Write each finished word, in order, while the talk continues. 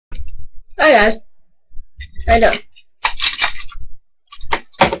Hi guys. How you doing?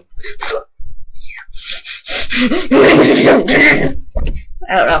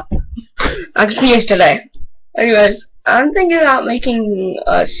 I don't know. I'm confused today. Anyways, I'm thinking about making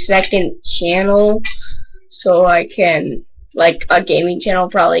a second channel so I can, like, a gaming channel,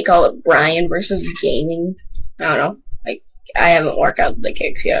 probably call it Brian versus Gaming. I don't know. Like, I haven't worked out the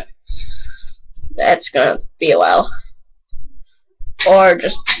kicks yet. That's gonna be a while. Or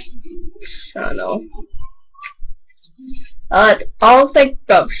just, I don't know. I'll think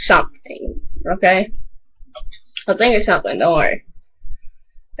of something, okay? I'll think of something, don't worry.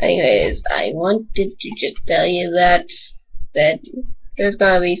 Anyways, I wanted to just tell you that there's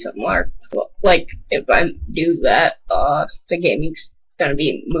gonna be some more, like, if I do that, the gaming's gonna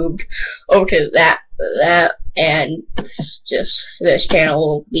be moved over to that, and just, this channel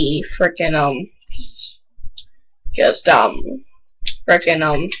will be frickin',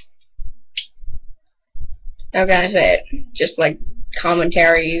 how can I say it? Just like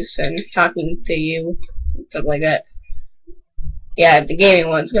commentaries and talking to you, and stuff like that. Yeah, the gaming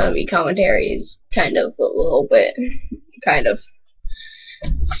one's gonna be commentaries, kind of, a little bit, kind of.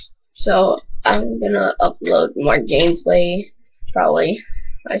 So, I'm gonna upload more gameplay, probably.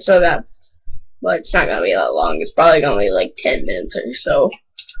 I still got, but it's not gonna be that long. It's probably gonna be like 10 minutes or so.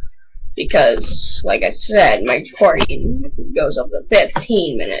 Because, like I said, my recording goes up to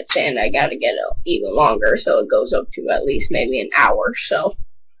 15 minutes, and I gotta get it even longer, so it goes up to at least maybe an hour. So,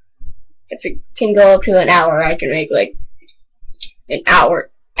 if it can go up to an hour, I can make like an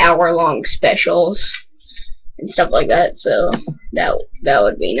hour-long specials and stuff like that. So that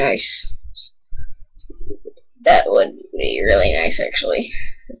would be nice. That would be really nice, actually.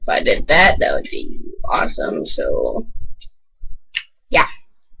 If I did that, that would be awesome. So, yeah.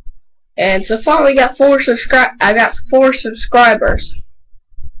 And so far I got 4 subscribers.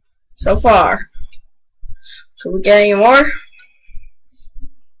 So far. So we get any more?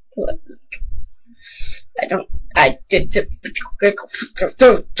 I did the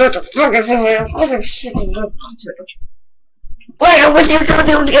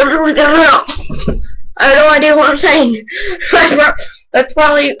I have no idea what I'm saying. That's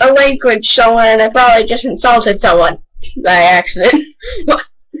probably a language someone, and I probably just insulted someone by accident.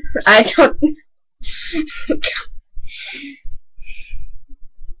 I don't.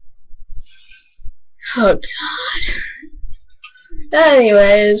 Oh God.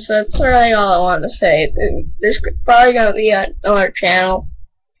 Anyways, that's really all I wanted to say. There's probably gonna be another channel.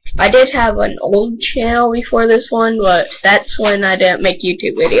 I did have an old channel before this one, but that's when I didn't make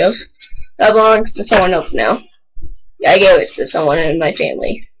YouTube videos. That belongs to someone else now. I gave it to someone in my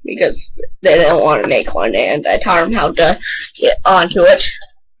family because they didn't want to make one, and I taught them how to get onto it.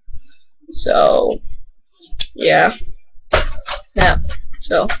 So, yeah. Yeah.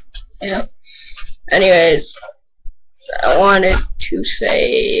 Anyways, I wanted to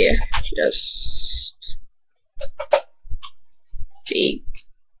say, just be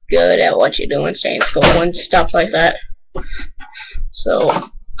good at what you do and stay in school and stuff like that. So,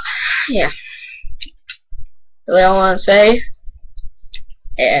 yeah. That's all I want to say.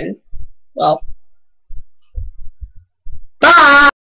 And, well,